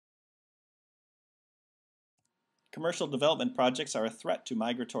Commercial development projects are a threat to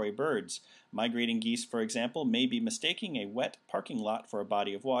migratory birds. Migrating geese, for example, may be mistaking a wet parking lot for a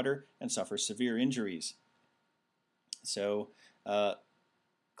body of water and suffer severe injuries. So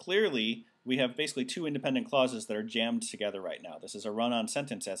clearly, we have basically two independent clauses that are jammed together right now. This is a run-on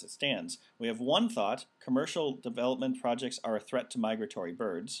sentence as it stands. We have one thought: commercial development projects are a threat to migratory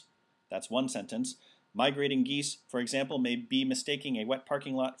birds. That's one sentence. Migrating geese, for example, may be mistaking a wet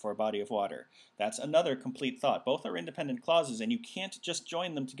parking lot for a body of water. That's another complete thought. Both are independent clauses, and you can't just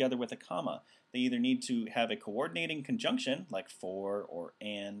join them together with a comma. They either need to have a coordinating conjunction, like for or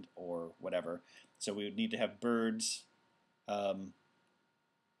and or whatever. So we would need to have birds.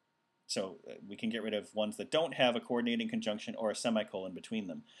 So we can get rid of ones that don't have a coordinating conjunction or a semicolon between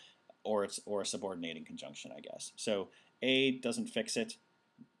them, or a subordinating conjunction, I guess. So A doesn't fix it.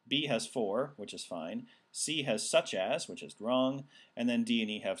 B has for, which is fine. C has such as, which is wrong. And then D and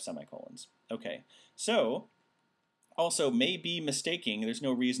E have semicolons. Okay, so also may be mistaking. There's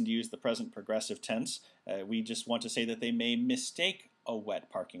no reason to use the present progressive tense. We just want to say that they may mistake a wet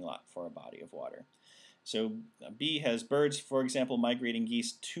parking lot for a body of water. So B has birds, for example, migrating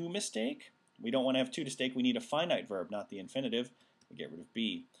geese to mistake. We don't want to have to mistake. We need a finite verb, not the infinitive. We get rid of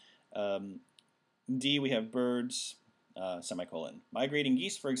B. D, we have birds, semicolon. Migrating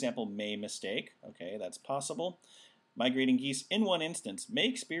geese, for example, may mistake. Okay, that's possible. Migrating geese, in one instance, may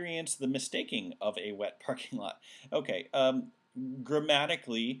experience the mistaking of a wet parking lot. Okay,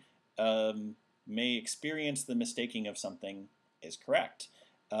 grammatically, may experience the mistaking of something is correct.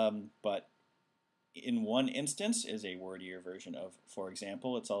 But in one instance is a wordier version of for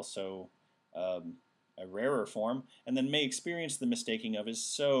example. It's also a rarer form. And then may experience the mistaking of is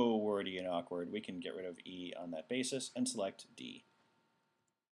so wordy and awkward. We can get rid of E on that basis and select D.